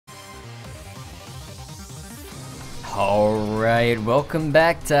Alright, welcome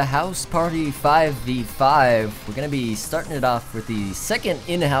back to House Party 5v5. We're going to be starting it off with the second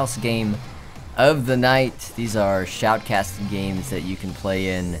in-house game of the night. These are Shoutcasted games that you can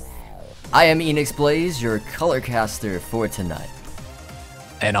play in. I am Enix Blaze, your color caster for tonight.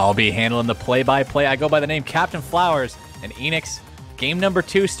 And I'll be handling the play-by-play. I go by the name Captain Flowers. And Enix, game number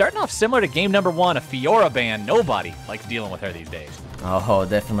 2, starting off similar to game number 1, a Fiora ban. Nobody likes dealing with her these days. Oh,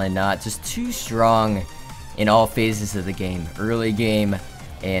 definitely not. Just too strong in all phases of the game. Early game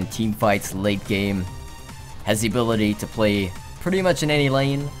and team fights late game. Has the ability to play pretty much in any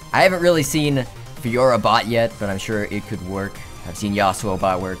lane. I haven't really seen Fiora bot yet, but I'm sure it could work. I've seen Yasuo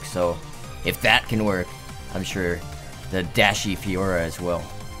bot work, so if that can work, I'm sure the dashy Fiora as well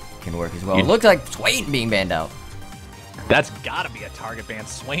can work as well. It looks like Swain being banned out. That's gotta be a target ban.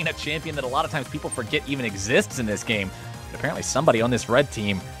 Swain, a champion that a lot of times people forget even exists in this game. But apparently somebody on this red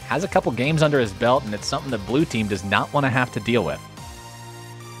team has a couple games under his belt, and it's something the blue team does not want to have to deal with.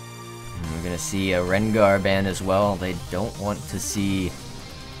 We're going to see a Rengar ban as well. They don't want to see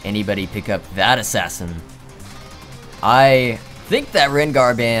anybody pick up that assassin. I think that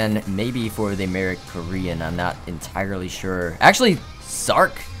Rengar ban may be for the American Korean. I'm not entirely sure. Actually,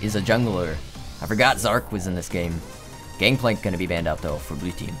 Zark is a jungler. I forgot Zark was in this game. Gangplank going to be banned out, though, for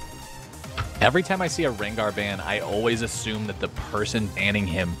blue team. Every time I see a Rengar ban, I always assume that the person banning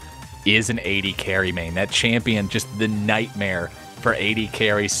him is an AD carry main. That champion, just the nightmare for AD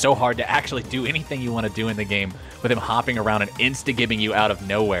carry. So hard to actually do anything you want to do in the game with him hopping around and insta-gibbing you out of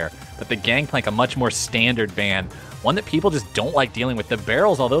nowhere. But the Gangplank, a much more standard ban, one that people just don't like dealing with. The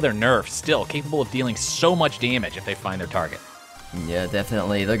barrels, although they're nerfed, still capable of dealing so much damage if they find their target. Yeah,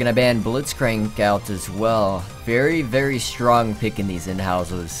 definitely. They're going to ban Blitzcrank out as well. Very, very strong pick in these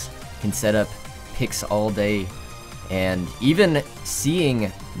in-houses. Can set up picks all day, and even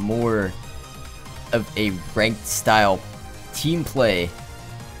seeing more of a ranked style team play,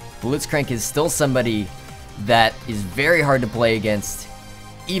 Blitzcrank is still somebody that is very hard to play against,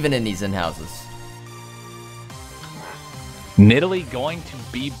 even in these in-houses. Nidalee going to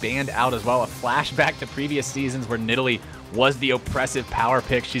be banned out as well. A flashback to previous seasons where Nidalee was the oppressive power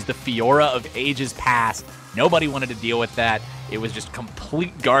pick. She's the Fiora of ages past. Nobody wanted to deal with that. It was just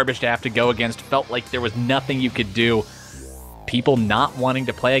complete garbage to have to go against. Felt like there was nothing you could do. People not wanting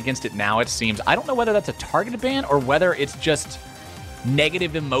to play against it now, it seems. I don't know whether that's a targeted ban or whether it's just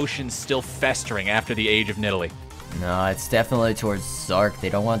negative emotions still festering after the age of Nidalee. No, it's definitely towards Zark. They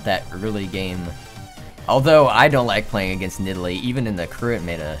don't want that early game. Although I don't like playing against Nidalee, even in the current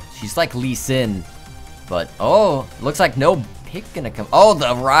meta. She's like Lee Sin. But, oh, looks like no pick gonna come. Oh,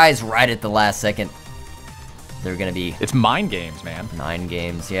 the rise right at the last second. They're gonna be... It's mind games, man. Mind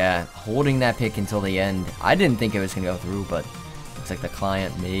games, yeah. Holding that pick until the end. I didn't think it was gonna go through, but looks like the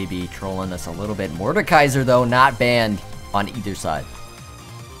client may be trolling us a little bit. Mordekaiser, though, not banned on either side.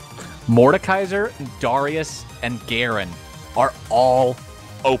 Mordekaiser, Darius, and Garen are all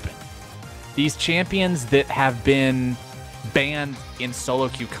open. These champions that have been banned in solo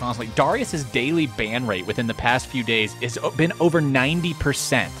queue constantly. Darius's daily ban rate within the past few days has been over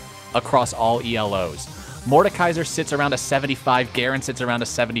 90% across all ELOs. Mordekaiser sits around a 75, Garen sits around a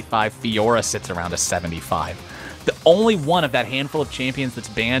 75, Fiora sits around a 75. The only one of that handful of champions that's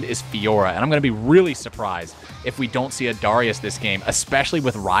banned is Fiora, and I'm going to be really surprised if we don't see a Darius this game, especially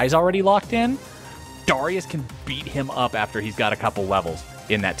with Ryze already locked in. Darius can beat him up after he's got a couple levels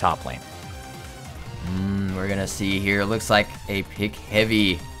in that top lane. We're going to see here, looks like a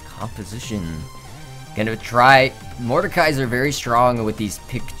pick-heavy composition. Gonna try Mordekaiser very strong with these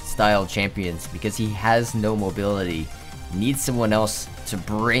pick-style champions because he has no mobility. Needs someone else to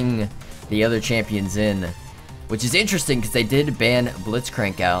bring the other champions in, which is interesting because they did ban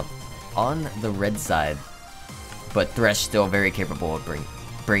Blitzcrank out on the red side, but Thresh still very capable of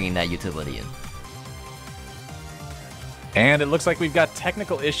bringing that utility in. And it looks like we've got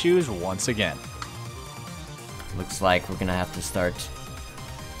technical issues once again. Looks like we're gonna have to start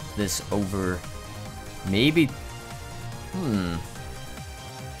this over. Maybe.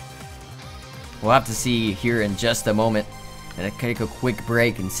 We'll have to see here in just a moment. And take a quick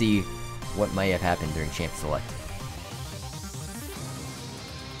break and see what might have happened during Champ Select.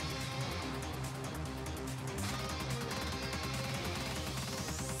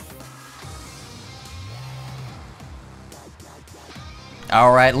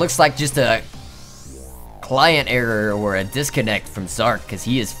 Alright, looks like just a client error or a disconnect from Zark, because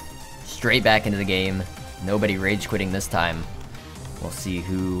he is straight back into the game. Nobody rage quitting this time. We'll see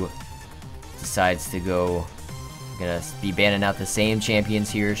who decides to go. Gonna be banning out the same champions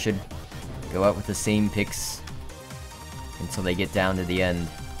here. Should go out with the same picks until they get down to the end.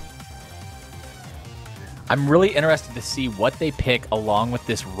 I'm really interested to see what they pick along with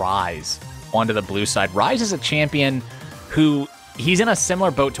this Rise onto the blue side. Rise is a champion who he's in a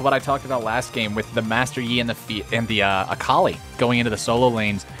similar boat to what I talked about last game with the Master Yi and the Akali going into the solo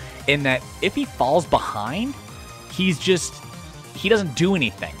lanes, in that if he falls behind, he doesn't do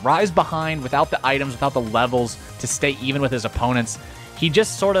anything. Rise behind without the items, without the levels to stay even with his opponents. He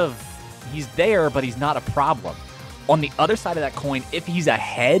just sort of, he's there, but he's not a problem. On the other side of that coin, if he's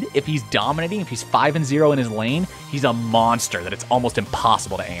ahead, if he's dominating, if he's 5-0 in his lane, he's a monster that it's almost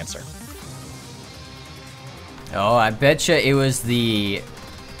impossible to answer. Oh, I betcha it was the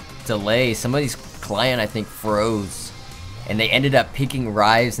delay. Somebody's client, I think, froze, and they ended up picking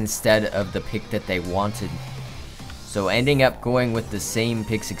Rise instead of the pick that they wanted. So ending up going with the same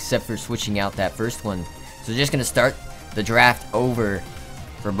picks except for switching out that first one. So just gonna start the draft over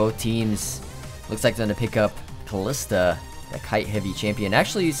for both teams. Looks like they're gonna pick up Kalista, the kite heavy champion.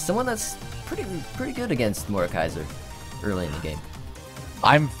 Actually, someone that's pretty good against Mordekaiser early in the game.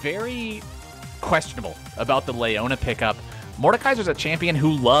 I'm very questionable about the Leona pickup. Mordekaiser's a champion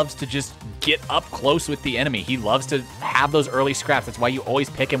who loves to just get up close with the enemy. He loves to have those early scraps. That's why you always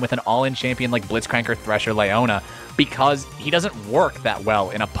pick him with an all-in champion like Blitzcrank or Thresh or Leona, because he doesn't work that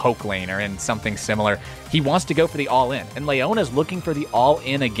well in a poke lane or in something similar. He wants to go for the all-in, and Leona's looking for the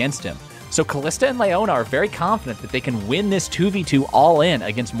all-in against him. So Kalista and Leona are very confident that they can win this 2v2 all-in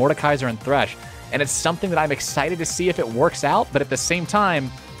against Mordekaiser and Thresh, and it's something that I'm excited to see if it works out, but at the same time,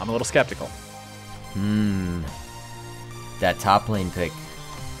 I'm a little skeptical. That top lane pick.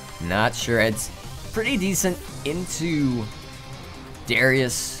 Not sure. It's pretty decent into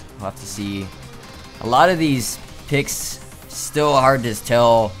Darius. We'll have to see. A lot of these picks still hard to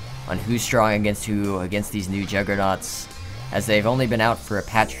tell on who's strong against who against these new juggernauts, as they've only been out for a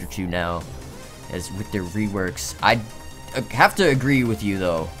patch or two now, as with their reworks. I have to agree with you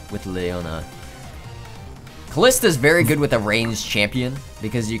though with Leona. Kalista's very good with a ranged champion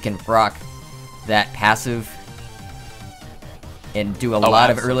because you can proc that passive and do a lot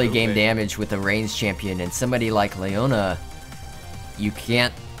of early game damage with a ranged champion, and somebody like Leona, you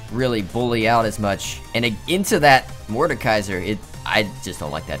can't really bully out as much. And into that Mordekaiser, I just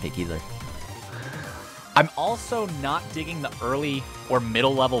don't like that pick either. I'm also not digging the early or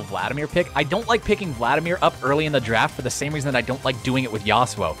middle level Vladimir pick. I don't like picking Vladimir up early in the draft for the same reason that I don't like doing it with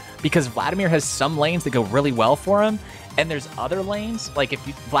Yasuo, because Vladimir has some lanes that go really well for him, and there's other lanes, like if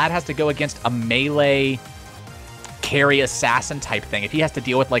Vlad has to go against a melee carry assassin type thing, if he has to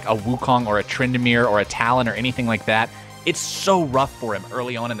deal with like a Wukong or a Tryndamere or a Talon or anything like that, it's so rough for him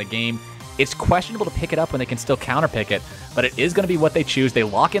early on in the game. It's questionable to pick it up when they can still counterpick it, but it is going to be what they choose. They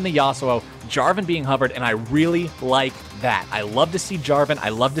lock in the Yasuo, Jarvan being hovered, and I really like that. I love to see Jarvan, I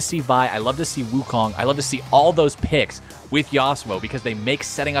love to see Vi, I love to see Wukong, I love to see all those picks with Yasuo because they make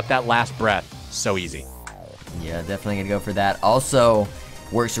setting up that last breath so easy. Yeah, definitely going to go for that. Also,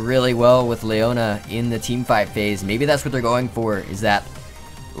 works really well with Leona in the teamfight phase. Maybe that's what they're going for, is that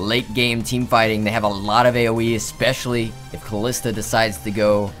late game team fighting. They have a lot of AoE, especially if Kalista decides to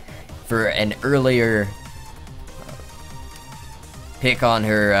go for an earlier pick on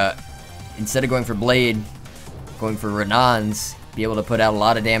her, instead of going for Blade, going for Renan's, be able to put out a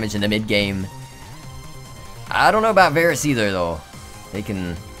lot of damage in the mid game. I don't know about Varus either though.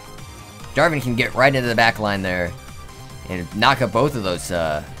 Jarvan can get right into the back line there and knock up both of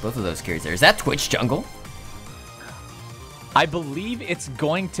those carries there. Is that Twitch jungle? I believe it's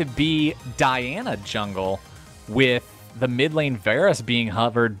going to be Diana jungle with the mid lane Varus being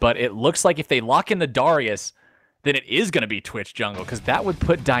hovered, but it looks like if they lock in the Darius, then it is going to be Twitch jungle, because that would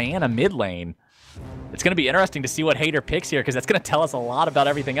put Diana mid lane. It's going to be interesting to see what Hater picks here, because that's going to tell us a lot about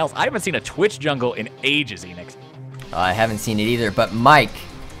everything else. I haven't seen a Twitch jungle in ages, Enix. I haven't seen it either, but Mike,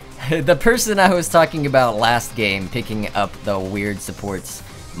 the person I was talking about last game, picking up the weird supports,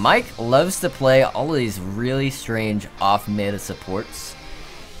 Mike loves to play all of these really strange off-meta supports.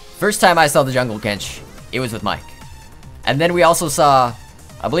 First time I saw the jungle Kench, it was with Mike. And then we also saw,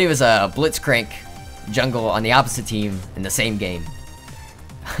 I believe it was a Blitzcrank jungle on the opposite team in the same game.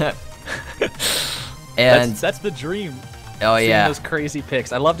 And that's the dream. Oh yeah, those crazy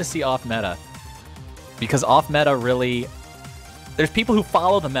picks. I love to see off meta, because off meta really, there's people who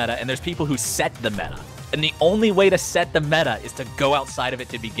follow the meta and there's people who set the meta, and the only way to set the meta is to go outside of it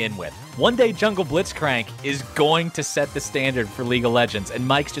to begin with. One day Jungle Blitzcrank is going to set the standard for League of Legends, and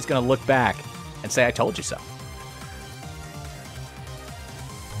Mike's just going to look back and say, I told you so.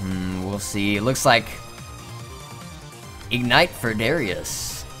 We'll see. It looks like Ignite for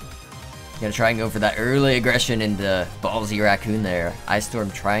Darius. Gonna try and go for that early aggression into Ballsy Raccoon there. Ice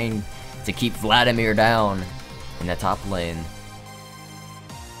Storm trying to keep Vladimir down in the top lane.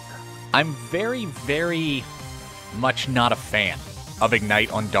 I'm very, very much not a fan of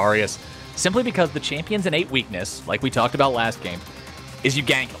Ignite on Darius, simply because the champion's innate weakness, like we talked about last game, is you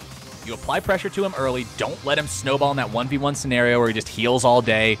gank him. You apply pressure to him early, don't let him snowball in that 1v1 scenario where he just heals all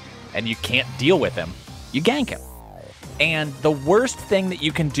day and you can't deal with him. You gank him. And the worst thing that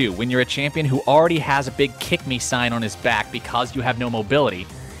you can do when you're a champion who already has a big kick me sign on his back because you have no mobility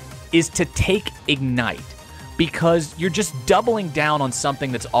is to take Ignite, because you're just doubling down on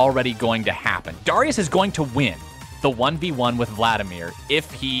something that's already going to happen. Darius is going to win the 1v1 with Vladimir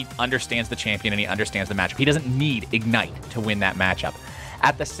if he understands the champion and he understands the matchup. He doesn't need Ignite to win that matchup.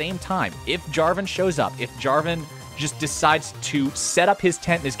 At the same time, if Jarvan shows up, if Jarvan just decides to set up his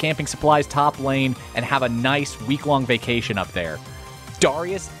tent and his camping supplies top lane and have a nice week-long vacation up there,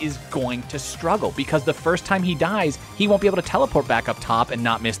 Darius is going to struggle, because the first time he dies, he won't be able to teleport back up top and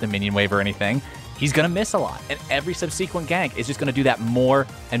not miss the minion wave or anything. He's going to miss a lot, and every subsequent gank is just going to do that more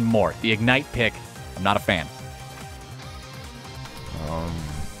and more. The Ignite pick, I'm not a fan.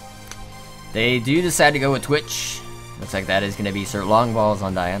 They do decide to go with Twitch. Looks like that is going to be Sir Longballs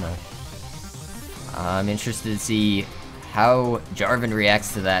on Diana. I'm interested to see how Jarvan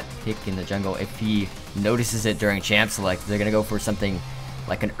reacts to that pick in the jungle. If he notices it during champ select, they're going to go for something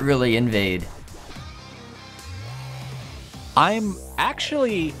like an early invade. I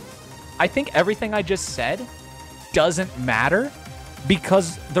think everything I just said doesn't matter,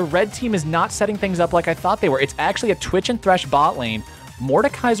 because the red team is not setting things up like I thought they were. It's actually a Twitch and Thresh bot lane.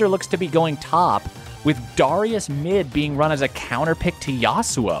 Mordekaiser looks to be going top, with Darius mid being run as a counter pick to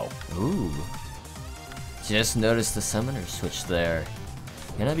Yasuo. Ooh. Just noticed the summoner switch there.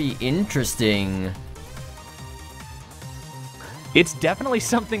 Gonna be interesting. It's definitely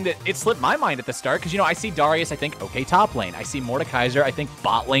something that it slipped my mind at the start, because, I see Darius, I think, okay, top lane. I see Mordekaiser, I think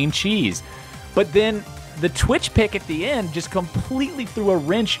bot lane cheese. But then the Twitch pick at the end just completely threw a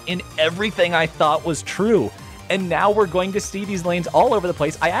wrench in everything I thought was true. And now we're going to see these lanes all over the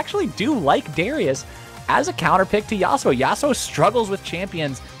place. I actually do like Darius as a counter pick to Yasuo. Yasuo struggles with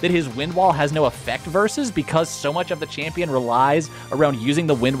champions that his wind wall has no effect versus, because so much of the champion relies around using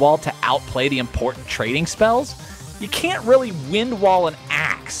the wind wall to outplay the important trading spells. You can't really wind wall an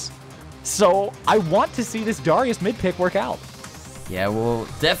axe. So I want to see this Darius mid pick work out. Yeah, we'll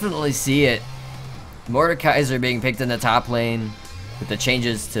definitely see it. Mordekaiser being picked in the top lane with the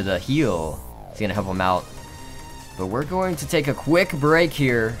changes to the heal is going to help him out. But we're going to take a quick break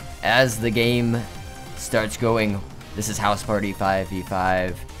here as the game starts going. This is House Party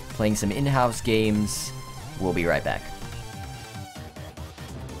 5v5, playing some in-house games. We'll be right back.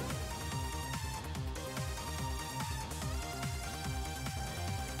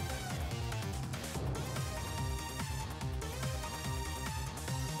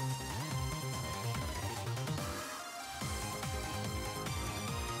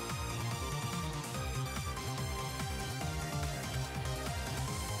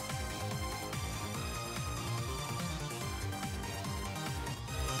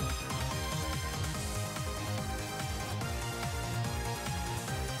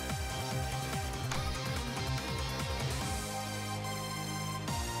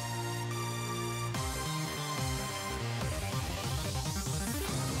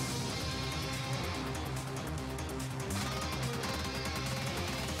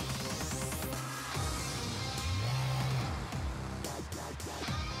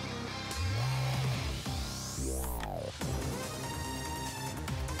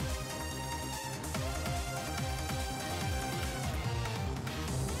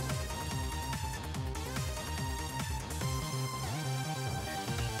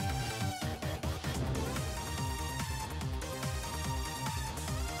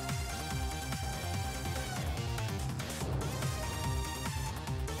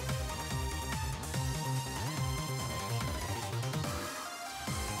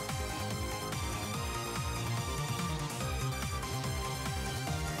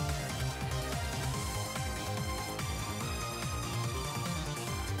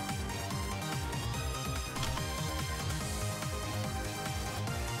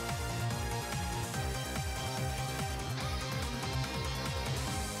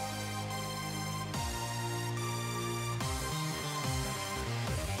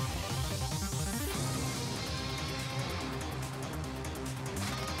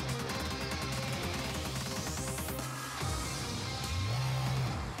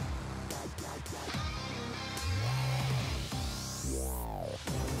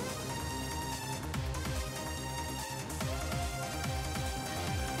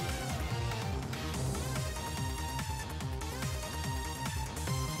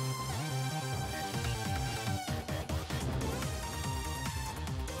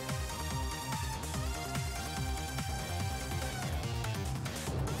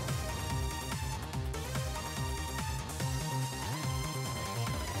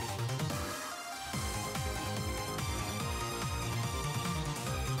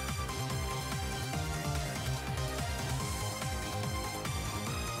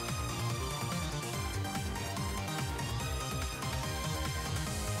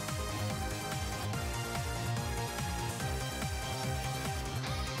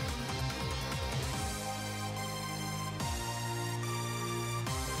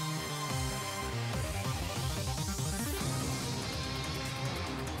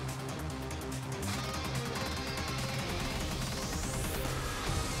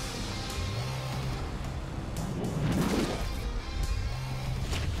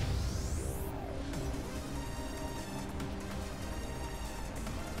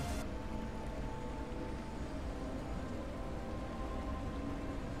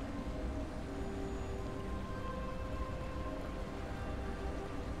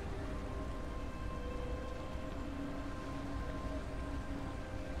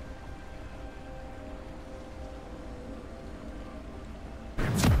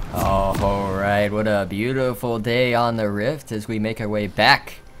 right, what a beautiful day on the Rift as we make our way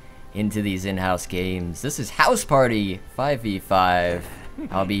back into these in-house games. This is House Party 5v5.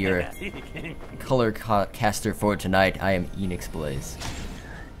 I'll be your color caster for tonight. I am Enix Blaze.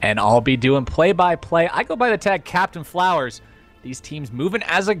 And I'll be doing play-by-play. I go by the tag Captain Flowers. These teams moving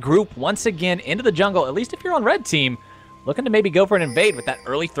as a group once again into the jungle, at least if you're on red team, looking to maybe go for an invade with that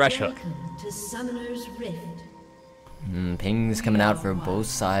early Thresh hook. To Summoner's Rift. Pings coming out for both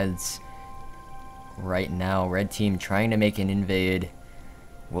sides right now. Red team trying to make an invade.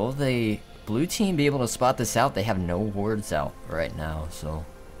 Will they, blue team, be able to spot this out? They have no wards out right now, so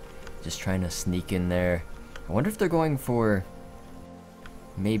just trying to sneak in there. I wonder if they're going for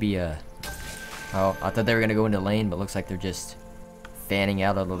maybe a, oh, I thought they were going to go into lane, but looks like they're just fanning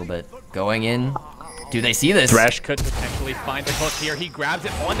out a little bit. Going in. Do they see this? Thresh could potentially find the hook here. He grabs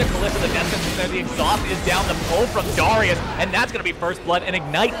it onto Kalista. The death sentence there. The exhaust is down. The pull from Darius, and that's going to be first blood, and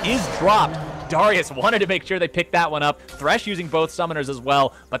Ignite is dropped. Darius wanted to make sure they picked that one up. Thresh using both summoners as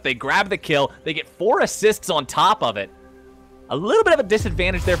well, but they grab the kill. They get 4 assists on top of it. A little bit of a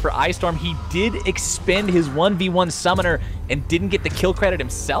disadvantage there for Ice Storm. He did expend his 1v1 summoner and didn't get the kill credit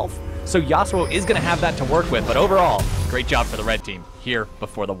himself, so Yasuo is going to have that to work with. But overall, great job for the red team here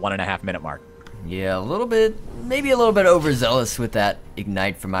before the 1.5 minute mark. Yeah, a little bit, maybe a little bit overzealous with that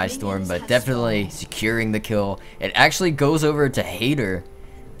Ignite from Ice Storm, but definitely securing the kill. It actually goes over to Hater.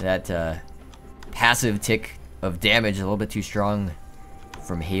 That passive tick of damage, a little bit too strong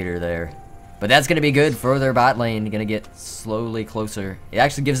from Hater there. But that's going to be good for their bot lane, going to get slowly closer. It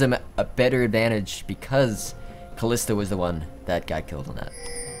actually gives them a better advantage because Kalista was the one that got killed on that.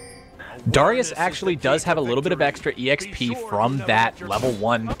 Darius actually does have a little bit of extra EXP from that level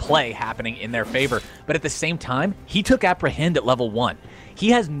 1 play happening in their favor, but at the same time, he took Apprehend at level 1.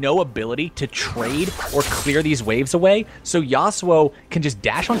 He has no ability to trade or clear these waves away, so Yasuo can just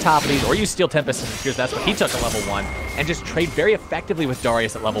dash on top of these or use Steel Tempest as Spears. That's what he took at level 1, and just trade very effectively with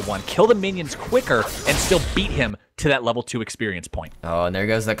Darius at level 1, kill the minions quicker, and still beat him to that level 2 experience point. Oh, and there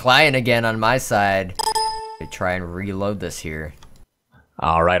goes the client again on my side. They try and reload this here.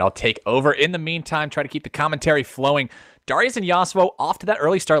 All right, I'll take over. In the meantime, try to keep the commentary flowing. Darius and Yasuo off to that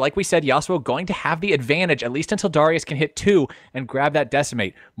early start. Like we said, Yasuo going to have the advantage, at least until Darius can hit 2 and grab that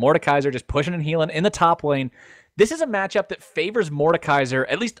Decimate. Mordekaiser just pushing and healing in the top lane. This is a matchup that favors Mordekaiser,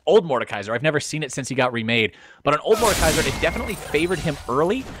 at least old Mordekaiser. I've never seen it since he got remade. But on old Mordekaiser, it definitely favored him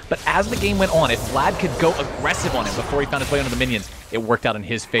early. But as the game went on, if Vlad could go aggressive on him before he found his way onto the minions, it worked out in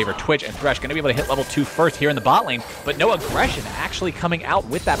his favor. Twitch and Thresh going to be able to hit level 2 first here in the bot lane, but no aggression actually coming out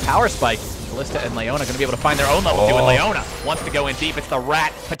with that power spike. Kalista and Leona going to be able to find their own level 2, and Leona wants to go in deep. It's the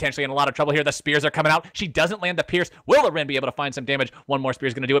Rat potentially in a lot of trouble here. The spears are coming out. She doesn't land the pierce. Will the Ren be able to find some damage? One more spear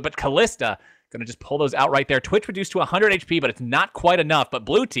is going to do it, but Kalista going to just pull those out right there. Twitch reduced to 100 HP, but it's not quite enough, but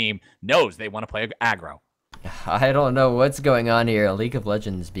blue team knows they want to play aggro. I don't know what's going on here. League of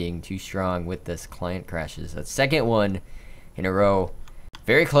Legends being too strong with this client crashes. That second one in a row.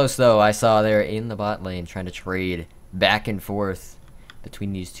 Very close though. I saw there in the bot lane trying to trade back and forth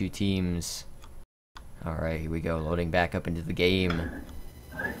between these two teams. Alright, here we go. Loading back up into the game.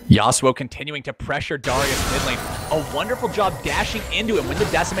 Yasuo continuing to pressure Darius mid lane. A wonderful job dashing into him when the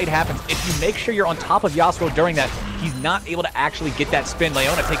Decimate happens. If you make sure you're on top of Yasuo during that, he's not able to actually get that spin.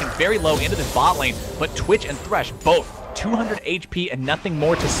 Leona taken very low into this bot lane, but Twitch and Thresh both 200 HP and nothing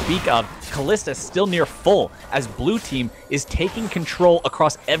more to speak of. Kalista still near full as blue team is taking control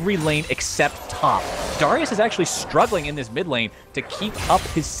across every lane except top. Darius is actually struggling in this mid lane to keep up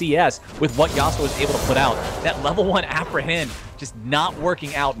his CS with what Yasuo is able to put out. That level 1 Apprehend just not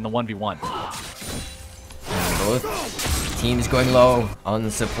working out in the 1v1. Both teams going low on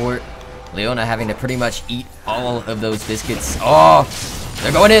the support. Leona having to pretty much eat all of those biscuits. Oh!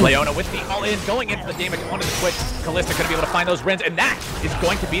 They're going in. Leona with the all-in, going into the damage onto the Twitch. Kalista going to be able to find those Rens, and that is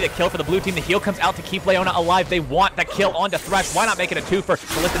going to be the kill for the blue team. The heal comes out to keep Leona alive. They want the kill onto Thresh. Why not make it a 2 for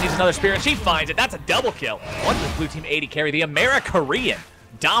Kalista needs another spear, and she finds it. That's a double kill onto the blue team 80 carry. The Amerikorean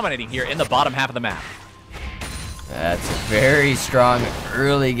dominating here in the bottom half of the map. That's a very strong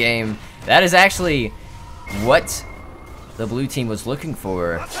early game. That is actually what the blue team was looking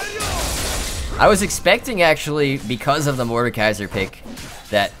for. I was expecting, actually, because of the Mordekaiser pick,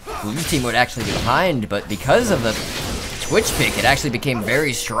 that blue team would actually be behind, but because of the Twitch pick, it actually became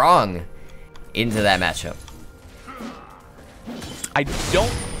very strong into that matchup. I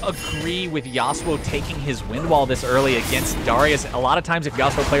don't agree with Yasuo taking his wind wall this early against Darius. A lot of times if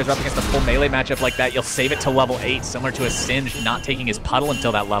Yasuo players are up against a full melee matchup like that, you'll save it to level 8, similar to a Singed not taking his puddle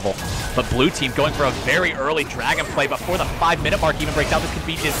until that level. But blue team going for a very early dragon play before the 5-minute mark even breaks out. This could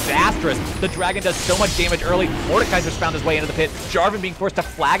be disastrous. The dragon does so much damage early. Mordekaiser's found his way into the pit. Jarvan being forced to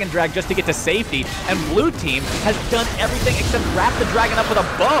flag and drag just to get to safety. And blue team has done everything except wrap the dragon up with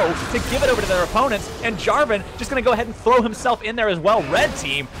a bow to give it over to their opponents. And Jarvan just going to go ahead and throw himself in there as well. Red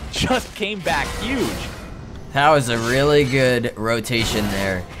team just came back huge. That was a really good rotation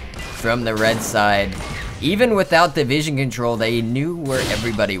there from the red side. Even without the vision control, they knew where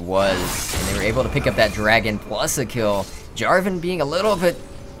everybody was, and they were able to pick up that dragon plus a kill. Jarvan being a little bit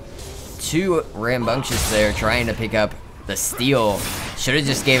too rambunctious there, trying to pick up the steal. Should have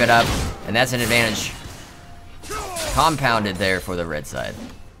just gave it up, and that's an advantage compounded there for the red side.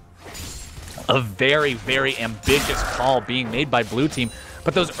 A very, very ambitious call being made by blue team.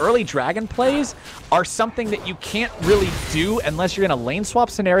 But those early dragon plays are something that you can't really do unless you're in a lane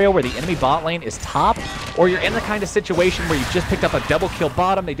swap scenario where the enemy bot lane is top, or you're in the kind of situation where you've just picked up a double kill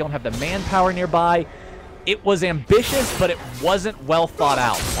bottom, they don't have the manpower nearby. It was ambitious, but it wasn't well thought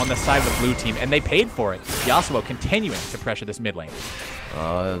out on the side of the blue team, and they paid for it. Yasuo continuing to pressure this mid lane.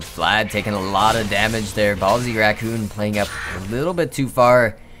 Vlad taking a lot of damage there. Ballsy Raccoon playing up a little bit too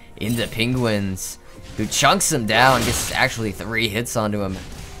far into Penguins, who chunks him down, gets actually 3 hits onto him.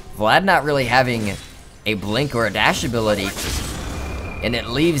 Vlad not really having a blink or a dash ability, and it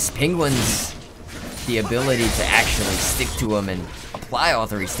leaves Penguins the ability to actually stick to him and apply all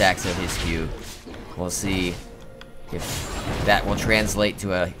 3 stacks of his Q. We'll see if that will translate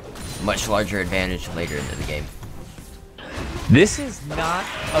to a much larger advantage later into the game. This is not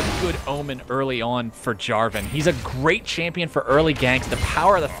a good omen early on for Jarvan. He's a great champion for early ganks. The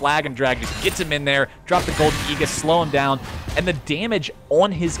power of the flag and drag just gets him in there, drop the golden Aegis, slow him down, and the damage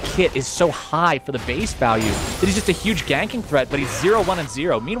on his kit is so high for the base value that he's just a huge ganking threat, but he's 0-1 and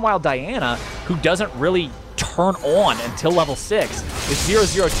 0. Meanwhile, Diana, who doesn't really turn on until level 6, is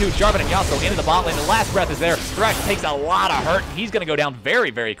 0-0-2. Jarvan and Yasuo into the bot lane. The last breath is there. Thresh takes a lot of hurt. He's going to go down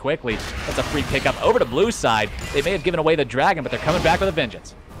very, very quickly. That's a free pickup over to blue side. They may have given away the dragon, but they're coming back with a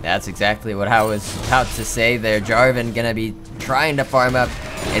vengeance. That's exactly what I was about to say there. Jarvan going to be trying to farm up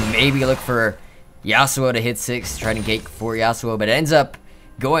and maybe look for Yasuo to hit 6, trying to gate for Yasuo, but ends up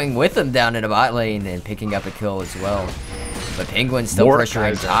going with him down in the bot lane and picking up a kill as well. But Penguin still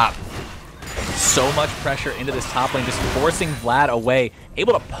pressuring top. So much pressure into this top lane, just forcing Vlad away,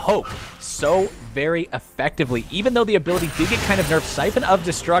 able to poke so very effectively. Even though the ability did get kind of nerfed, Siphon of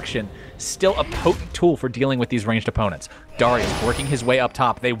Destruction, still a potent tool for dealing with these ranged opponents. Darius working his way up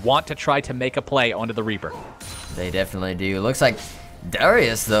top. They want to try to make a play onto the Reaper. They definitely do. Looks like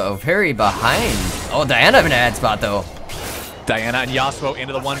Darius, though, very behind. Oh, Diana in an ad spot, though. Diana and Yasuo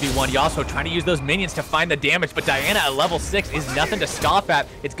into the 1v1. Yasuo trying to use those minions to find the damage, but Diana at level 6 is nothing to scoff at.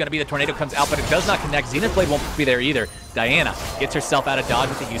 It's going to be the tornado comes out, but it does not connect. Zenith Blade won't be there either. Diana gets herself out of dodge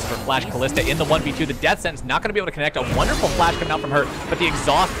with the use for Flash Callista in the 1v2. The Death Sentence not going to be able to connect. A wonderful flash coming out from her, but the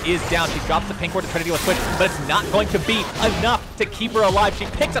exhaust is down. She drops the pink ward to try to deal with Twitch, but it's not going to be enough to keep her alive. She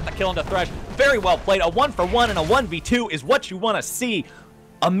picks up the kill into Thresh. Very well played. A 1-for-1 and a 1v2 is what you want to see.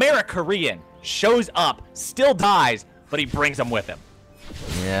 Amerikorean shows up, still dies, but he brings them with him.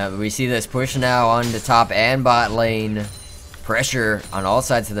 Yeah, we see this push now on the top and bot lane. Pressure on all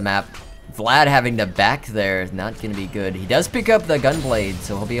sides of the map. Vlad having to back there is not going to be good. He does pick up the Gunblade,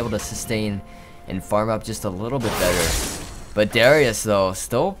 so he'll be able to sustain and farm up just a little bit better. But Darius, though,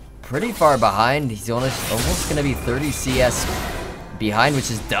 still pretty far behind. He's almost going to be 30 CS behind,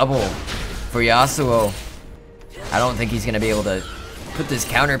 which is double for Yasuo. I don't think he's going to be able to put this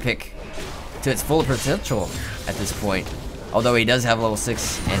counter pick to its full potential at this point. Although he does have level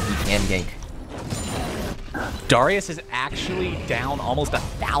 6 and he can gank. Darius is actually down almost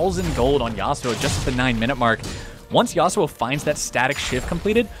 1,000 gold on Yasuo just at the 9-minute mark. Once Yasuo finds that static shift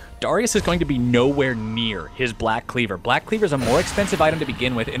completed, Darius is going to be nowhere near his Black Cleaver. Black Cleaver is a more expensive item to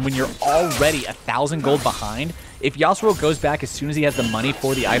begin with, and when you're already 1,000 gold behind, if Yasuo goes back as soon as he has the money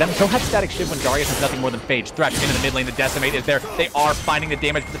for the item, he'll have static shift when Darius has nothing more than Phage. Thresh into the mid lane, the Decimate is there. They are finding the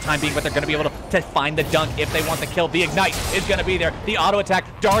damage for the time being, but they're going to be able to find the dunk if they want the kill. The Ignite is going to be there. The auto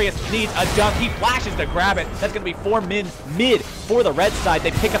attack, Darius needs a dunk. He flashes to grab it. That's going to be 4 mid for the red side.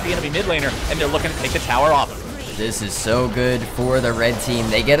 They pick up the enemy mid laner, and they're looking to take the tower off him. This is so good for the red team.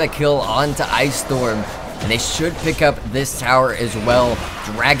 They get a kill onto Ice Storm, and they should pick up this tower as well.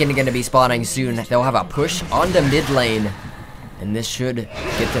 Dragon going to be spawning soon. They'll have a push onto mid lane, and this should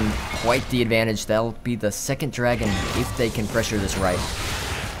get them quite the advantage. That'll be the second dragon if they can pressure this right.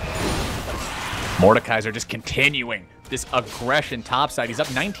 Mordekaiser just continuing this aggression topside. He's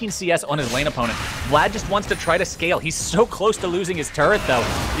up 19 CS on his lane opponent. Vlad just wants to try to scale. He's so close to losing his turret, though.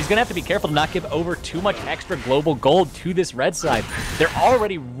 He's going to have to be careful to not give over too much extra global gold to this red side. They're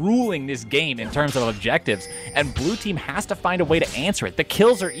already ruling this game in terms of objectives, and blue team has to find a way to answer it. The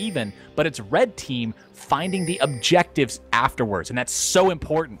kills are even, but it's red team finding the objectives afterwards, and that's so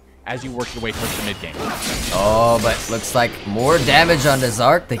important as you work your way towards the mid game. Oh, but looks like more damage on the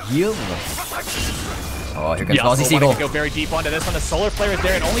Zark, the heal. Oh, here comes Ballsy Seagull. Go very deep onto this one. The Solar Flare is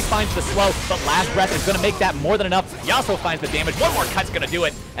there. It only finds the slow, but Last Breath is going to make that more than enough. Yasuo finds the damage. One more cut's going to do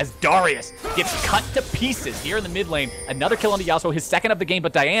it as Darius gets cut to pieces here in the mid lane. Another kill onto Yasuo, his second of the game,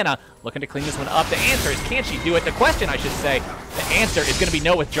 but Diana looking to clean this one up. The answer is, can she do it? The question, I should say, the answer is going to be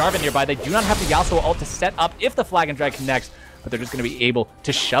no with Jarvan nearby. They do not have the Yasuo ult to set up if the Flag and Drag connects, but they're just going to be able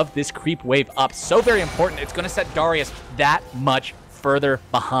to shove this creep wave up. So very important. It's going to set Darius that much further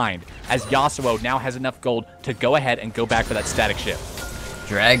behind, as Yasuo now has enough gold to go ahead and go back for that static shift.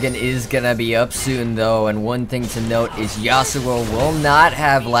 Dragon is gonna be up soon though, and one thing to note is Yasuo will not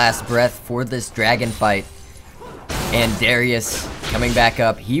have Last Breath for this dragon fight. And Darius coming back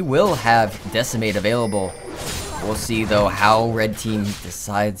up, he will have Decimate available. We'll see though how red team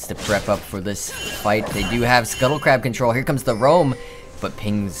decides to prep up for this fight. They do have Scuttle Crab control. Here comes the roam, but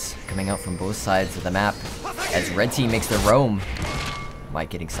pings coming out from both sides of the map as red team makes the roam. Might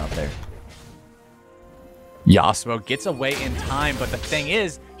getting stopped there. Yasuo gets away in time, but the thing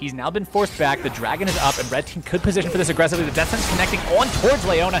is, he's now been forced back. The dragon is up, and red team could position for this aggressively. The Death Sentence connecting on towards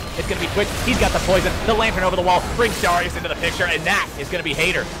Leona. It's going to be quick. He's got the poison. The lantern over the wall brings Darius into the picture, and that is going to be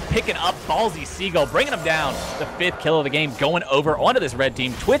Hater picking up Ballsy Seagull, bringing him down. The 5th kill of the game going over onto this red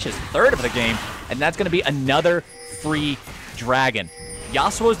team. Twitch is 3rd of the game, and that's going to be another free dragon.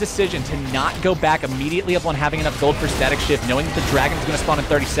 Yasuo's decision to not go back immediately upon having enough gold for static shift, knowing that the dragon is going to spawn in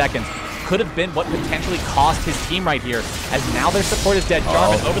 30 seconds, could have been what potentially cost his team right here, as now their support is dead.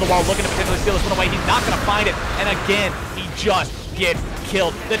 Jarvan over the wall looking to potentially steal this one away. He's not going to find it, and again, he just gets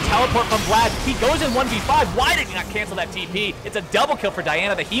killed. The teleport from Vlad, he goes in 1v5. Why did he not cancel that TP? It's a double kill for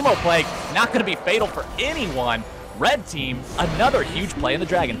Diana. The Hemo Plague, not going to be fatal for anyone. Red team, another huge play in the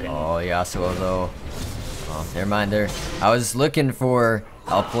dragon pit. Oh, Yasuo though. Oh, never mind there. I was looking for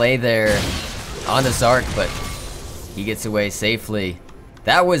a play there on the Zark, but he gets away safely.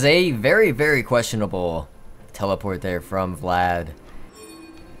 That was a very, very questionable teleport there from Vlad.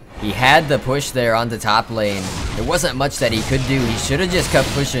 He had the push there on the top lane. There wasn't much that he could do. He should have just kept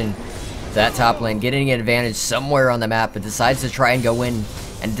pushing that top lane, getting an advantage somewhere on the map, but decides to try and go in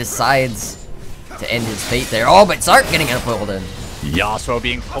and decides to end his fate there. Oh, but Zark getting pulled in. Yasuo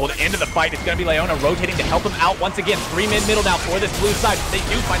being pulled into the fight. It's going to be Leona rotating to help him out once again. 3 mid-middle now for this blue side. They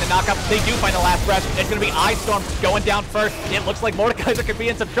do find the knockup. They do find the Last Breath. It's going to be Ice Storm going down first. It looks like Mordekaiser could be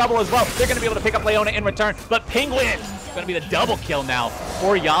in some trouble as well. They're going to be able to pick up Leona in return, but Penguin going to be the double kill now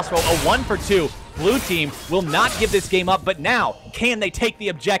for Yasuo. A 1 for 2. Blue team will not give this game up, but now, can they take the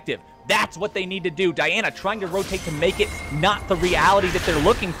objective? That's what they need to do. Diana trying to rotate to make it not the reality that they're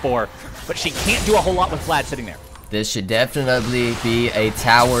looking for, but she can't do a whole lot with Vlad sitting there. This should definitely be a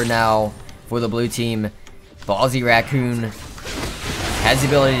tower now for the blue team. Ballsy Raccoon has the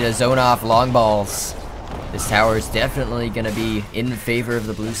ability to zone off long balls. This tower is definitely going to be in favor of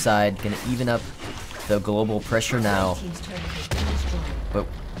the blue side. Going to even up the global pressure now. But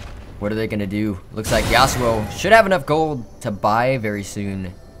what are they going to do? Looks like Yasuo should have enough gold to buy very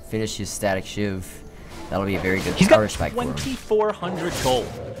soon. Finish his static shiv. That'll be a very good power spike for him. He's got 2,400 gold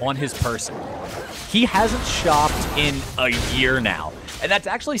on his person. He hasn't shopped in a year now. And that's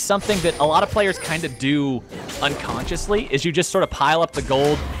actually something that a lot of players kind of do unconsciously, is you just sort of pile up the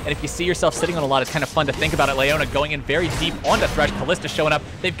gold, and if you see yourself sitting on a lot, it's kind of fun to think about it. Leona going in very deep onto Thresh, Kalista showing up,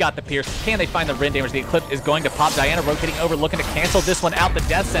 they've got the Pierce. Can they find the Rin damage? The Eclipse is going to pop. Diana rotating over, looking to cancel this one out. The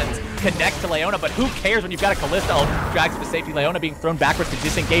Death Sentence connects to Leona, but who cares when you've got a Kalista ult? Drags to safety. Leona being thrown backwards to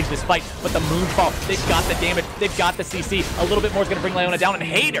disengage this fight, but the Moonfall, they've got the damage, they've got the CC. A little bit more is going to bring Leona down, and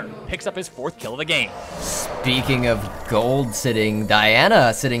Hater picks up his 4th kill of the game. Speaking of gold sitting,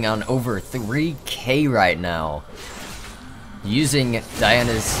 Diana sitting on over 3K right now. Using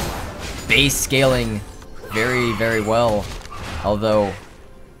Diana's base scaling very, very well. Although,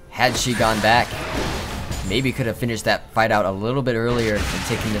 had she gone back, maybe could have finished that fight out a little bit earlier and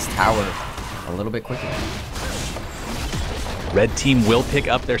taken this tower a little bit quicker. Red team will pick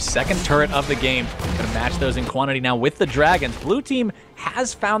up their 2nd turret of the game. Gonna match those in quantity now with the Dragons. Blue team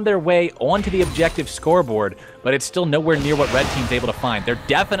has found their way onto the objective scoreboard, but it's still nowhere near what red team's able to find. They're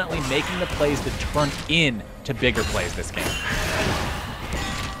definitely making the plays that turn into bigger plays this game.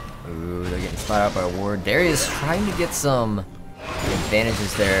 Ooh, they're getting spotted out by a ward. Darius trying to get some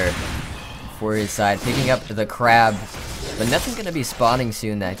advantages there for his side. Picking up the crab But nothing's going to be spawning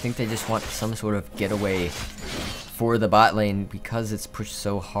soon. I think they just want some sort of getaway for the bot lane because it's pushed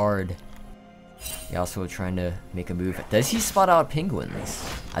so hard. Yasuo trying to make a move. Does he spot out penguins?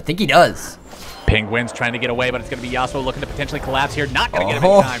 I think he does. Penguins trying to get away, but it's going to be Yasuo looking to potentially collapse here. Not going to get him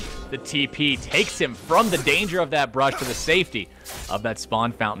in time. The TP takes him from the danger of that brush to the safety of that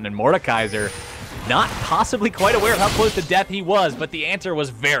spawn fountain. And Mordekaiser not possibly quite aware of how close to death he was, but the answer was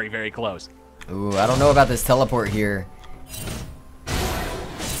very, very close. Ooh, I don't know about this teleport here.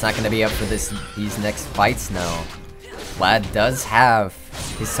 It's not going to be up for these next fights now. Vlad does have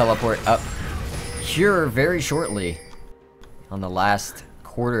his teleport up here very shortly on the last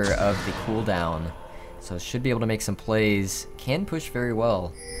quarter of the cooldown, so should be able to make some plays. Can push very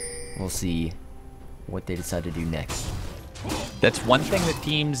well. We'll see what they decide to do next. That's one thing that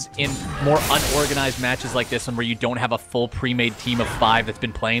teams in more unorganized matches like this one, where you don't have a full pre-made team of 5 that's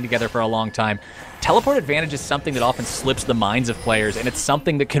been playing together for a long time, teleport advantage is something that often slips the minds of players, and it's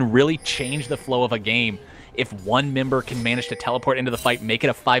something that can really change the flow of a game. If one member can manage to teleport into the fight, make it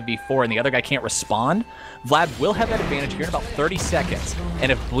a 5v4, and the other guy can't respond, Vlad will have that advantage here in about 30 seconds.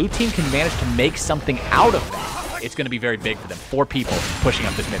 And if blue team can manage to make something out of that, it's going to be very big for them. 4 people pushing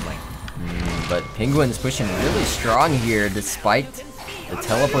up this mid lane. But Penguin's pushing really strong here despite the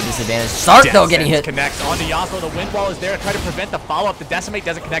teleport disadvantage. Sark though getting hit. Connects onto Yasuo. The wind wall is there to try to prevent the follow-up. The Decimate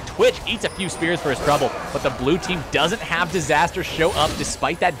doesn't connect. Twitch eats a few spears for his trouble, but the blue team doesn't have Disaster show up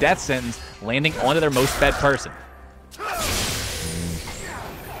despite that death sentence landing onto their most fed person.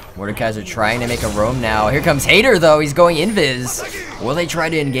 Mordekaiser trying to make a roam now. Here comes Hater though. He's going invis. Will they try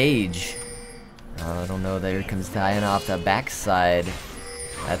to engage? I don't know. There comes Diana off the backside.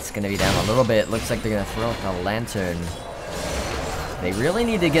 That's going to be down a little bit. Looks like they're going to throw out the lantern. They really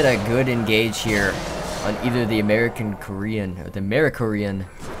need to get a good engage here on either the American Korean or the Amerikorean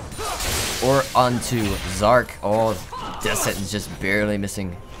or onto Zark. Oh, Death Sentence just barely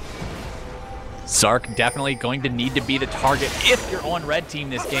missing. Zark definitely going to need to be the target if you're on red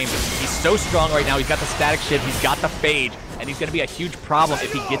team this game. He's so strong right now. He's got the static shiv, he's got the phage, and he's going to be a huge problem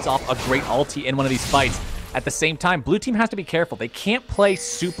if he gets off a great ulti in one of these fights. At the same time, blue team has to be careful. They can't play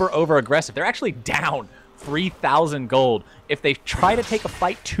super over aggressive. They're actually down 3,000 gold. If they try to take a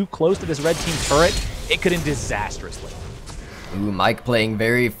fight too close to this red team turret, it could end disastrously. Ooh, Mike playing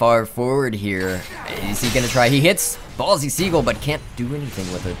very far forward here. Is he gonna try? He hits Ballsy Seagull, but can't do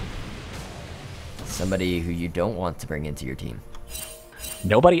anything with it. Somebody who you don't want to bring into your team.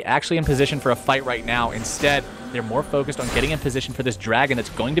 Nobody actually in position for a fight right now. Instead, they're more focused on getting in position for this dragon that's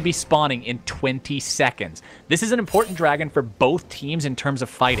going to be spawning in 20 seconds. This is an important dragon for both teams in terms of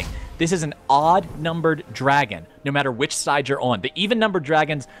fighting. This is an odd-numbered dragon, no matter which side you're on. The even-numbered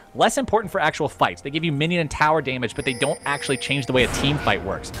dragons, less important for actual fights. They give you minion and tower damage, but they don't actually change the way a team fight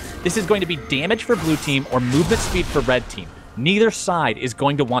works. This is going to be damage for blue team or movement speed for red team. Neither side is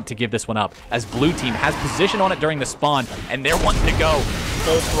going to want to give this one up, as blue team has position on it during the spawn, and they're wanting to go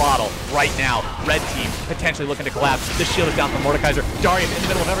full throttle right now. Red team potentially looking to collapse. The shield is down from Mordekaiser. Darius in the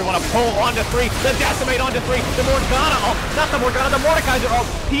middle of everyone. A pull onto 3. The Decimate onto 3. The Morgana. Oh, not the Morgana. The Mordekaiser. Oh,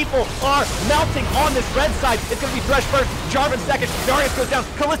 people are melting on this red side. It's going to be Thresh first. Jarvan second. Darius goes down.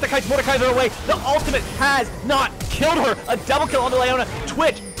 Kalista kites Mordekaiser away. The ultimate has not killed her. A double kill onto Leona.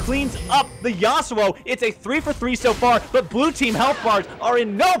 Twitch cleans up the Yasuo. It's a 3 for 3 so far, but blue team health bars are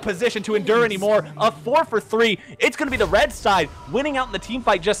in no position to endure anymore. A 4 for 3. It's going to be the red side winning out in the team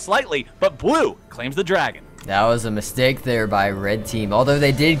fight just slightly, but blue claims the dragon. That was a mistake there by red team. Although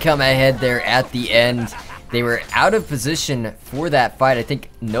they did come ahead there at the end, they were out of position for that fight. I think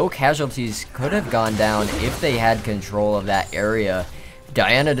no casualties could have gone down if they had control of that area.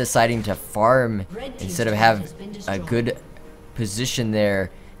 Diana deciding to farm instead of have a good position there.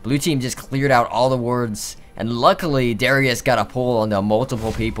 Blue team just cleared out all the wards, and luckily Darius got a pull onto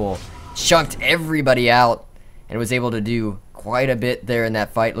multiple people, chunked everybody out, and was able to do quite a bit there in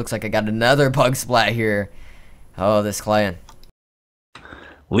that fight. Looks like I got another bug splat here. Oh, this client.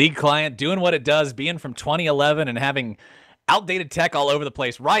 League client doing what it does, being from 2011 and having outdated tech all over the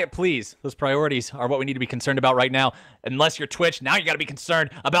place. Riot, please. Those priorities are what we need to be concerned about right now. Unless you're Twitch, now you got to be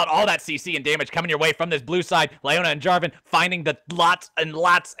concerned about all that CC and damage coming your way from this blue side. Leona and Jarvan finding the lots and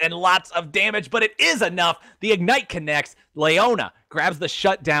lots and lots of damage, but it is enough. The Ignite connects. Leona grabs the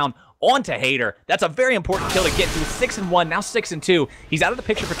shutdown onto Hater. That's a very important kill to get to. 6-1, now 6-2. He's out of the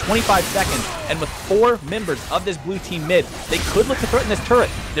picture for 25 seconds, and with 4 members of this blue team mid, they could look to threaten this turret.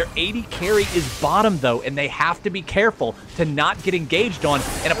 Their AD carry is bottom, though, and they have to be careful to not get engaged on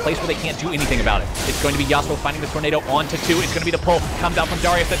in a place where they can't do anything about it. It's going to be Yasuo finding the tornado onto 2. It's going to be the pull. Comes out from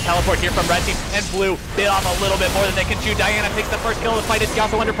Darius, the teleport here from red team, and blue bit off a little bit more than they can chew. Diana takes the first kill of the fight. It's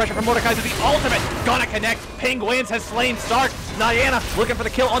Yasuo under pressure from Mordekaiser. The ultimate gonna connect. Penguins has slain Stark. Diana looking for the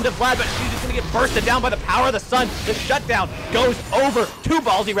kill onto Vlad, but she's just gonna get bursted down by the power of the sun. The shutdown goes over to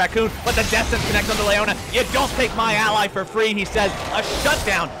Ballsy Raccoon, but the death sense connects onto Leona. You don't take my ally for free, he says. A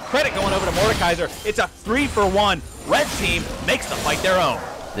shutdown. Credit going over to Mordekaiser. It's a 3-for-1. Red team makes the fight their own.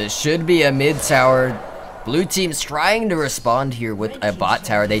 This should be a mid tower. Blue team's trying to respond here with a bot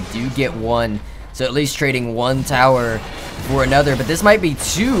tower. They do get 1, so at least trading 1 tower for another, but this might be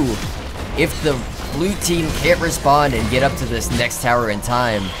 2 if the blue team can't respond and get up to this next tower in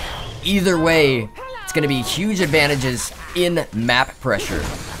time. Either way, it's going to be huge advantages in map pressure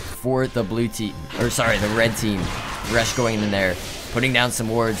for the blue team, or sorry, the red team. Resh going in there, putting down some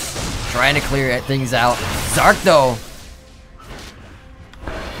wards, trying to clear things out. Zark, though,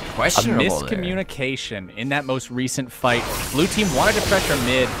 questionable. A miscommunication in that most recent fight. Blue team wanted to pressure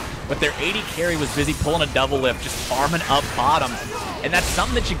mid, but their AD carry was busy pulling a double lift, just farming up bottom. And that's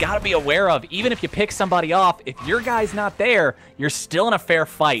something that you gotta be aware of. Even if you pick somebody off, if your guy's not there, you're still in a fair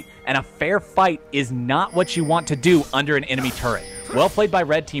fight. And a fair fight is not what you want to do under an enemy turret. Well played by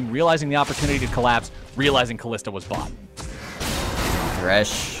red team, realizing the opportunity to collapse, realizing Kalista was bot.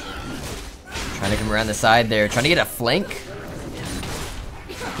 Thresh trying to come around the side there, trying to get a flank.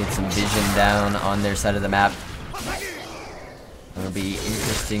 Get some vision down on their side of the map. It'll be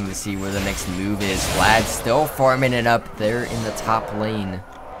interesting to see where the next move is. Vlad still farming it up there in the top lane.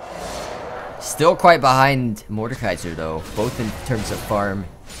 Still quite behind Mordekaiser, though, both in terms of farm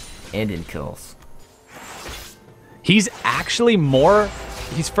and in kills. He's actually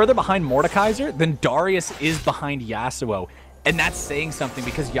he's further behind Mordekaiser than Darius is behind Yasuo. And that's saying something,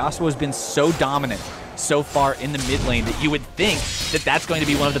 because Yasuo has been so dominant so far in the mid lane that you would think that that's going to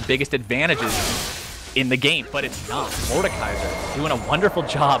be one of the biggest advantages in the game, but it's not. Mordekaiser doing a wonderful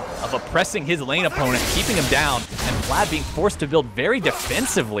job of oppressing his lane opponent, keeping him down, and Vlad being forced to build very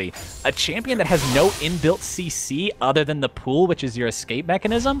defensively. A champion that has no inbuilt CC other than the pool, which is your escape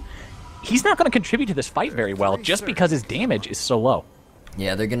mechanism. He's not going to contribute to this fight very well just because his damage is so low.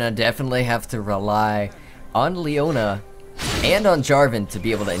 Yeah, they're going to definitely have to rely on Leona and on Jarvan to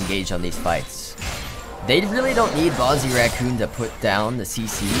be able to engage on these fights. They really don't need Ballsy Raccoon to put down the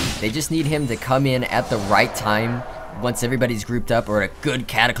CC. They just need him to come in at the right time once everybody's grouped up, or a good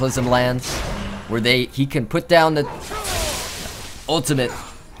Cataclysm lands, where he can put down the ultimate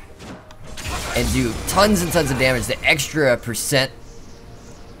and do tons and tons of damage. The extra percent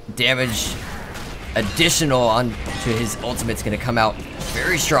damage additional onto his ultimate's gonna come out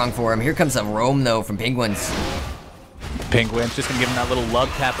very strong for him. Here comes a roam, though, from Penguins. Penguins just gonna give him that little love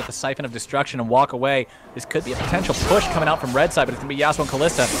tap with the Siphon of Destruction and walk away. This could be a potential push coming out from red side, but it's gonna be Yasuo and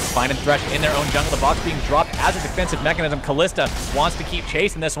Kalista finding Thresh in their own jungle. The box being dropped as a defensive mechanism. Kalista wants to keep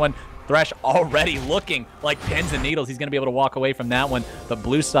chasing this one. Thresh already looking like pins and needles. He's gonna be able to walk away from that one. The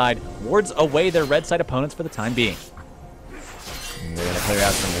blue side wards away their red side opponents for the time being. They're gonna clear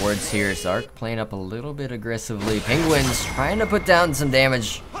out some wards here. Zark playing up a little bit aggressively. Penguins trying to put down some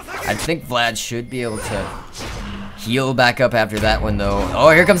damage. I think Vlad should be able to heal back up after that one, though.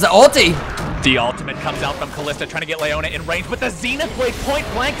 Oh, here comes the ulti! The ultimate comes out from Kalista, trying to get Leona in range, but the Zenith Blade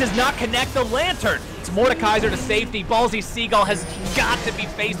point blank does not connect the Lantern. It's Mordekaiser to safety. Ballsy Seagull has got to be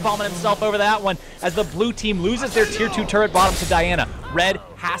face-palming himself over that one as the blue team loses their tier 2 turret bottom to Diana. Red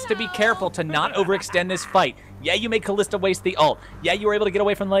has to be careful to not overextend this fight. Yeah, you made Kalista waste the ult. Yeah, you were able to get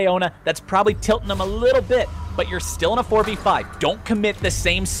away from Leona. That's probably tilting them a little bit, but you're still in a 4v5. Don't commit the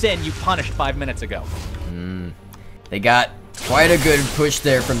same sin you punished 5 minutes ago. They got quite a good push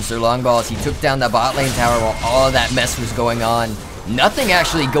there from Sir Longballs. He took down the bot lane tower while all of that mess was going on. Nothing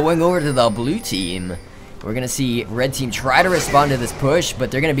actually going over to the blue team. We're going to see red team try to respond to this push,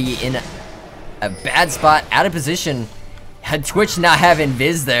 but they're going to be in a bad spot, out of position. Had Twitch not having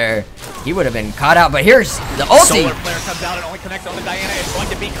Viz there, he would have been caught out, but here's the ulti! Solar Flare comes out and only connects on the Diana. It's going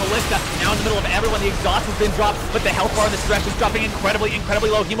to be Kalista. Now in the middle of everyone, the exhaust has been dropped, but the health bar in the stretch is dropping incredibly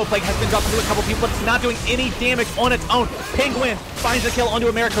low. Hemoplague has been dropped into a couple people, but it's not doing any damage on its own. Penguin finds the kill onto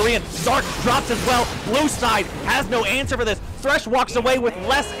Amerikorean. Zark drops as well. Blue side has no answer for this. Thresh walks away with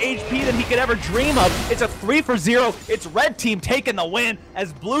less HP than he could ever dream of. It's a 3-for-0. It's red team taking the win,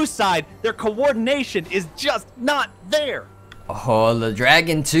 as blue side, their coordination is just not there. Oh, the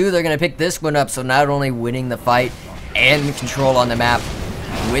Dragon 2, they're going to pick this one up, so not only winning the fight and control on the map,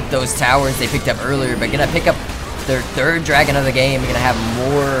 with those towers they picked up earlier, but gonna pick up their third dragon of the game. Gonna have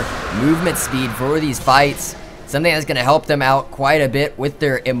more movement speed for these fights. Something that's gonna help them out quite a bit with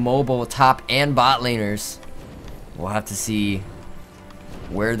their immobile top and bot laners. We'll have to see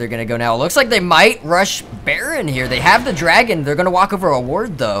where they're gonna go now. It looks like they might rush Baron here. They have the dragon. They're gonna walk over a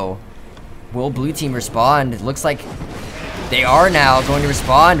ward though. Will blue team respond? It looks like they are now going to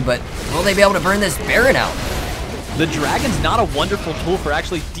respond, but will they be able to burn this Baron out? The Dragon's not a wonderful tool for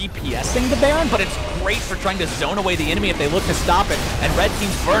actually DPSing the Baron, but it's great for trying to zone away the enemy if they look to stop it. And Red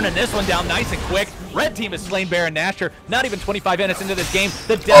Team's burning this one down nice and quick. Red Team has slain Baron Nashor. Not even 25 minutes into this game.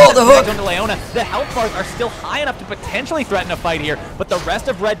 The death the hook onto Leona. The health bars are still high enough to potentially threaten a fight here, but the rest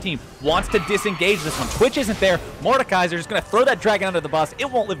of Red Team wants to disengage this one. Twitch isn't there. Mordekaiser is going to throw that Dragon under the bus.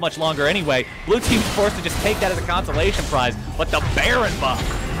 It won't live much longer anyway. Blue Team's forced to just take that as a consolation prize, but the Baron buff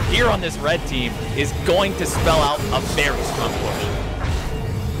here on this Red Team is going to spell out a very strong push.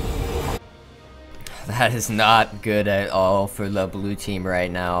 That is not good at all for the blue team right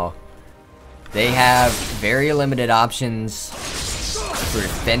now. They have very limited options for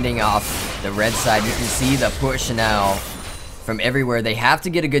fending off the red side. You can see the push now from everywhere. They have to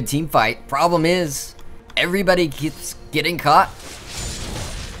get a good team fight. Problem is, everybody keeps getting caught.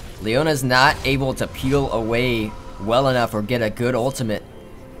 Leona's not able to peel away well enough or get a good ultimate.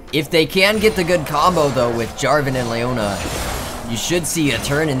 If they can get the good combo though with Jarvan and Leona, you should see a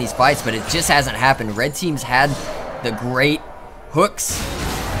turn in these fights, but it just hasn't happened. Red Team's had the great hooks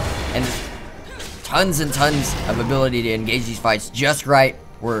and tons and tons of ability to engage these fights just right,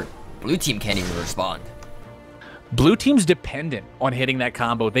 where Blue Team can't even respond. Blue Team's dependent on hitting that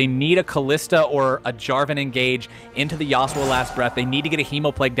combo. They need a Kalista or a Jarvan engage into the Yasuo Last Breath. They need to get a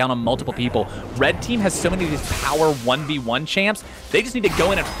Hemoplague down on multiple people. Red Team has so many of these power 1v1 champs. They just need to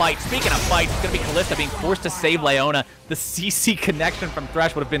go in and fight. Speaking of fights, it's going to be Kalista being forced to save Leona. The CC connection from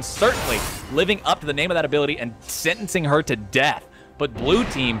Thresh would have been certainly living up to the name of that ability and sentencing her to death. But Blue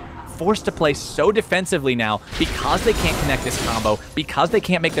Team forced to play so defensively now because they can't connect this combo, because they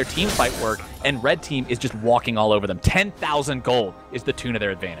can't make their team fight work, and Red Team is just walking all over them. 10,000 gold is the tune of their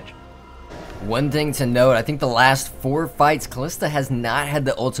advantage. One thing to note, I think the last 4 fights, Kalista has not had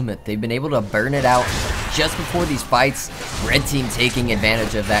the ultimate. They've been able to burn it out just before these fights. Red Team taking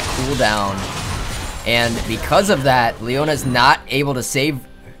advantage of that cooldown. And because of that, Leona's not able to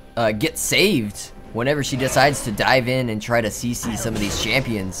get saved whenever she decides to dive in and try to CC some of these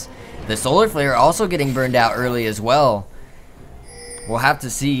champions. The Solar Flare also getting burned out early as well. We'll have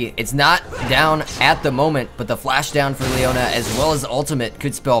to see. It's not down at the moment, but the flash down for Leona as well as the ultimate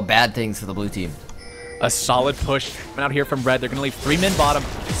could spell bad things for the blue team. A solid push coming out here from Red. They're going to leave 3 men bottom,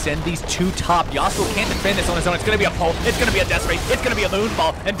 send these 2 top. Yasuo can't defend this on his own. It's going to be a pull. It's going to be a death ray. It's going to be a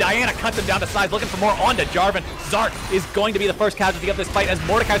moonfall. And Diana cuts him down to size, looking for more onto Jarvan. Zark is going to be the first casualty of this fight as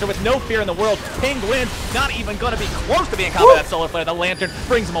Mordekaiser, with no fear in the world, Penguin not even going to be close to being caught by that Solar Flare. The Lantern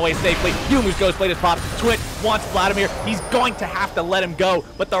brings him away safely. Yumu's Ghostblade is popped. Twitch wants Vladimir. He's going to have to let him go,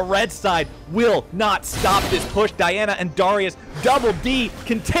 but the red side will not stop this push. Diana and Darius, Double D,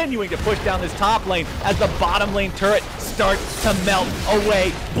 continuing to push down this top lane as the bottom lane turret starts to melt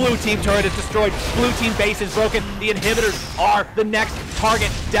away. Blue team turret is destroyed. Blue team base is broken. The inhibitors are the next target.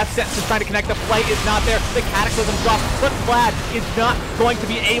 Death Sentence is trying to connect. The play is not there. The Cataclysm drops, but Vlad is not going to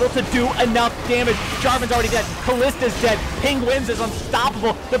be able to do enough damage. Jarvan's already dead. Kalista's dead. Penguins is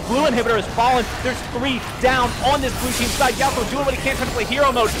unstoppable. The blue inhibitor has fallen. There's 3 down on this blue team side. Yasuo doing what he can to play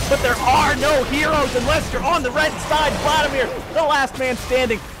hero mode, but there are no heroes unless you're on the red side. Vladimir, the last man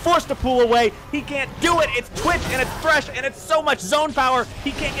standing, forced to pull away. He can't do it. It's Twitch and it's Thresh and it's so much zone power.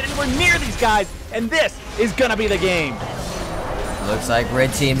 He can't get anywhere near these guys, and this is gonna be the game. Looks like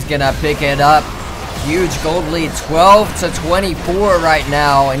Red Team's gonna pick it up. Huge gold lead, 12 to 24 right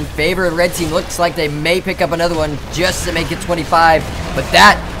now in favor of Red Team. Looks like they may pick up another one just to make it 25, but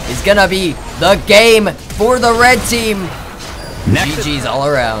that is gonna be the game for the Red Team. GG's all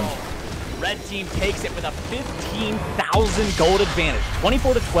around. Red Team takes it with a 15,000 gold advantage,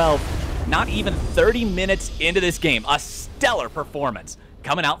 24 to 12. Not even 30 minutes into this game. A stellar performance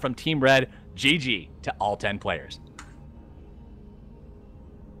coming out from Team Red. GG to all 10 players.